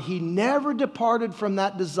design. He never departed from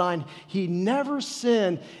that design. He never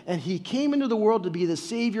sinned, and he came into the world to be the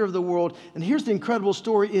Savior of the world. And here's the incredible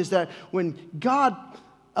story, is that when God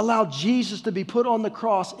allowed Jesus to be put on the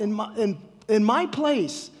cross in my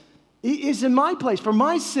place, he is in my place for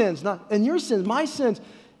my sins, not in your sins, my sins,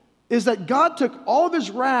 is that God took all of his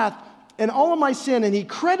wrath and all of my sin, and he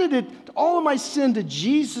credited all of my sin to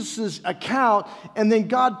Jesus' account, and then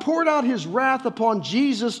God poured out his wrath upon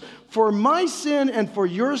Jesus for my sin and for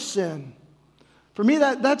your sin. For me,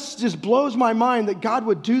 that just blows my mind that God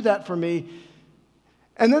would do that for me.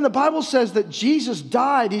 And then the Bible says that Jesus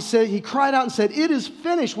died. He cried out and said, "It is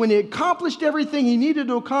finished." When he accomplished everything he needed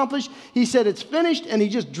to accomplish, he said, "It's finished," and he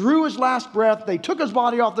just drew his last breath. They took his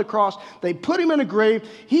body off the cross. They put him in a grave.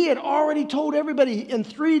 He had already told everybody, "In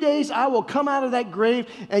 3 days, I will come out of that grave."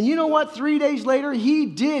 And you know what? 3 days later, he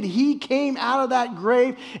did. He came out of that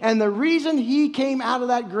grave. And the reason he came out of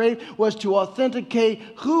that grave was to authenticate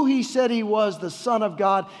who he said he was, the Son of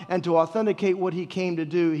God, and to authenticate what he came to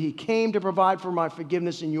do. He came to provide for my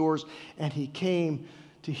forgiveness and yours, and he came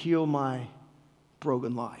to heal my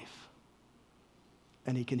broken life,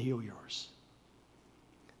 and he can heal yours.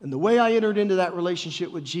 And the way I entered into that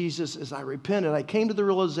relationship with Jesus is I repented. I came to the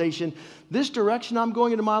realization, this direction I'm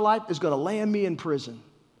going into my life is going to land me in prison.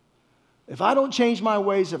 If I don't change my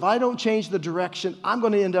ways, if I don't change the direction, I'm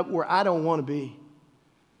going to end up where I don't want to be.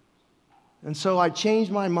 And so I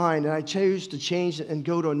changed my mind, and I chose to change it and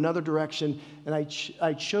go to another direction. And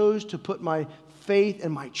I chose to put my faith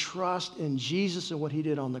and my trust in Jesus and what he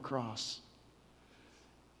did on the cross.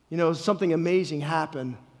 You know, something amazing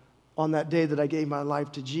happened on that day that I gave my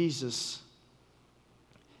life to Jesus,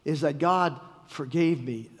 is that God forgave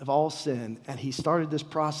me of all sin, and he started this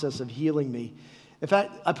process of healing me. In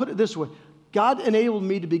fact, I put it this way: God enabled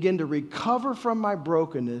me to begin to recover from my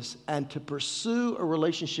brokenness and to pursue a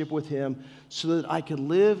relationship with him so that I could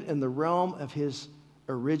live in the realm of his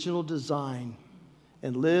original design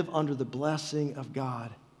and live under the blessing of God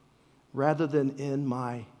rather than in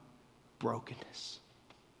my brokenness.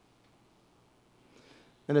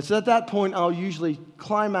 And it's at that point I'll usually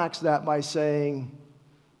climax that by saying,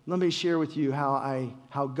 let me share with you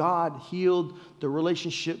how God healed the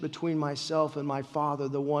relationship between myself and my Father,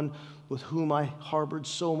 the one with whom I harbored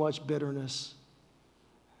so much bitterness,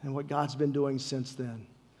 and what God's been doing since then.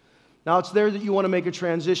 Now, it's there that you want to make a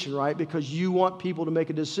transition, right? Because you want people to make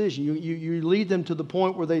a decision. You lead them to the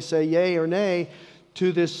point where they say yay or nay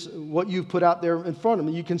to this, what you've put out there in front of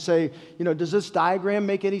them. You can say, you know, does this diagram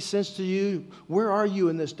make any sense to you? Where are you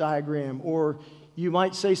in this diagram? Or you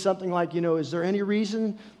might say something like, you know, is there any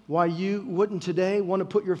reason why you wouldn't today want to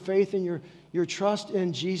put your faith and your trust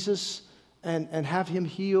in Jesus and have him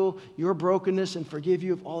heal your brokenness and forgive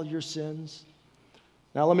you of all your sins?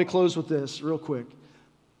 Now, let me close with this real quick.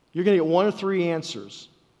 You're going to get one of three answers.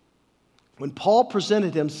 When Paul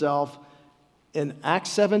presented himself in Acts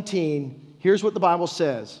 17, here's what the Bible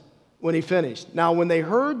says when he finished. Now, when they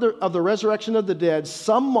heard of the resurrection of the dead,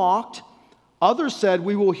 some mocked, others said,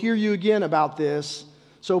 we will hear you again about this.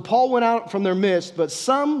 So Paul went out from their midst, but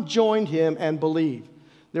some joined him and believed.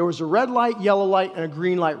 There was a red light, yellow light, and a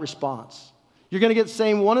green light response. You're going to get the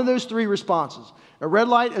same one of those three responses. A red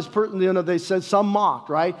light is, they said some mocked,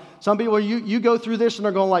 right? Some people, you go through this and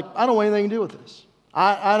they're going like, I don't want anything to do with this.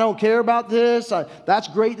 I don't care about this. That's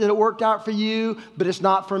great that it worked out for you, but it's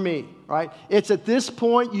not for me, right? It's at this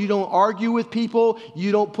point you don't argue with people.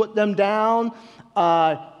 You don't put them down.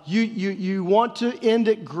 You want to end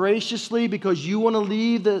it graciously because you want to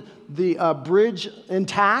leave the bridge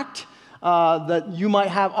intact, that you might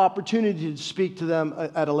have opportunity to speak to them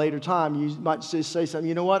at a later time. You might say something,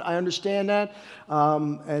 you know what, I understand that,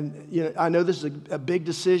 and you know, I know this is a big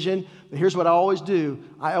decision, but here's what I always do.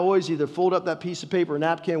 I always either fold up that piece of paper,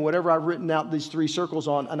 napkin, whatever I've written out these three circles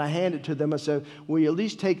on, and I hand it to them. I say, will you at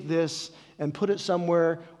least take this and put it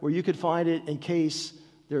somewhere where you could find it in case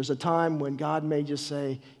there's a time when God may just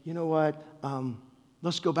say, you know what,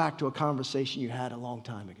 let's go back to a conversation you had a long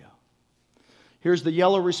time ago. Here's the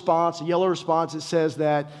yellow response. The yellow response, it says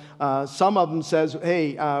that some of them says,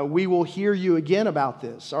 hey, we will hear you again about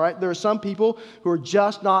this. All right, there are some people who are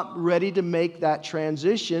just not ready to make that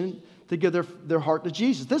transition to give their heart to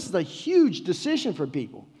Jesus. This is a huge decision for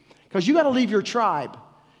people because you got to leave your tribe.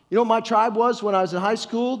 You know what my tribe was when I was in high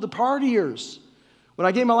school? The partiers. When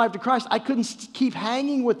I gave my life to Christ, I couldn't keep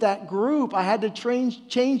hanging with that group. I had to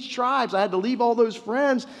change tribes. I had to leave all those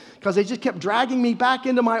friends because they just kept dragging me back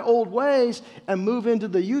into my old ways and move into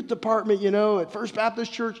the youth department, you know, at First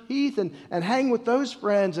Baptist Church Heath and hang with those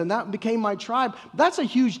friends. And that became my tribe. That's a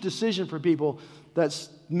huge decision for people that's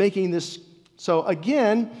making this. So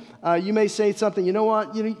again, you may say something, you know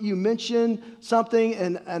what, you mentioned something,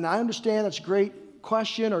 and I understand that's a great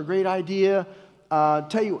question or a greet idea.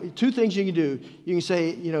 Tell you two things you can do. You can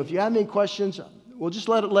say, you know, if you have any questions, we'll just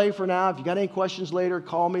let it lay for now. If you got any questions later,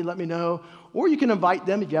 call me, let me know. Or you can invite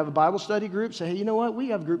them. If you have a Bible study group, say, hey, you know what? We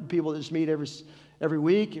have a group of people that just meet every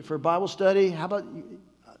week for Bible study. How about,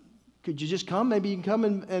 could you just come? Maybe you can come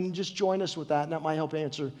and just join us with that, and that might help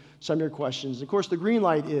answer some of your questions. Of course, the green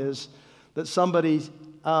light is that somebody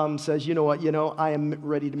says, you know what? I am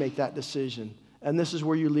ready to make that decision. And this is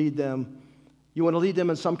where you lead them. You want to lead them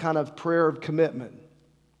in some kind of prayer of commitment.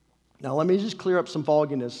 Now, let me just clear up some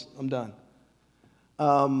fogginess. I'm done.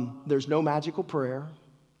 There's no magical prayer.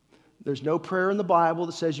 There's no prayer in the Bible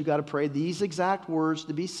that says you got to pray these exact words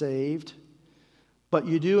to be saved. But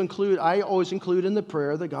you do include, I always include in the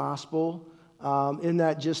prayer the gospel, in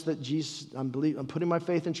that just that Jesus, I'm putting my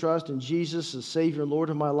faith and trust in Jesus, the Savior and Lord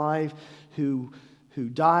of my life, who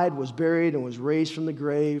died, was buried, and was raised from the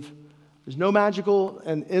grave. There's no magical,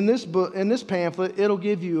 and in this book, in this pamphlet, it'll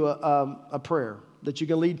give you a prayer that you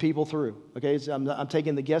can lead people through. Okay, so I'm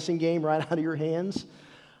taking the guessing game right out of your hands.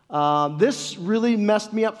 This really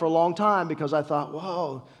messed me up for a long time because I thought,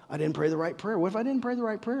 whoa, I didn't pray the right prayer. What if I didn't pray the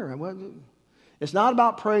right prayer? It's not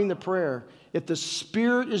about praying the prayer. If the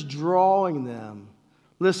Spirit is drawing them,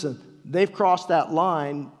 listen, they've crossed that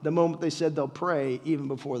line the moment they said they'll pray, even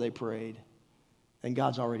before they prayed. And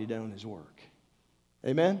God's already done His work.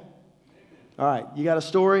 Amen? All right, you got a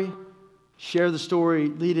story? Share the story.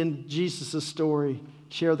 Lead in Jesus' story.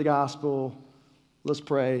 Share the gospel. Let's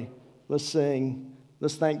pray. Let's sing.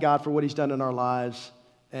 Let's thank God for what He's done in our lives.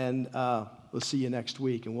 And we'll see you next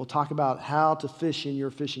week. And we'll talk about how to fish in your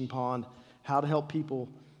fishing pond, how to help people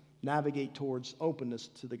navigate towards openness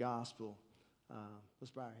to the gospel.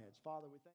 Let's bow our heads. Father, we thank you.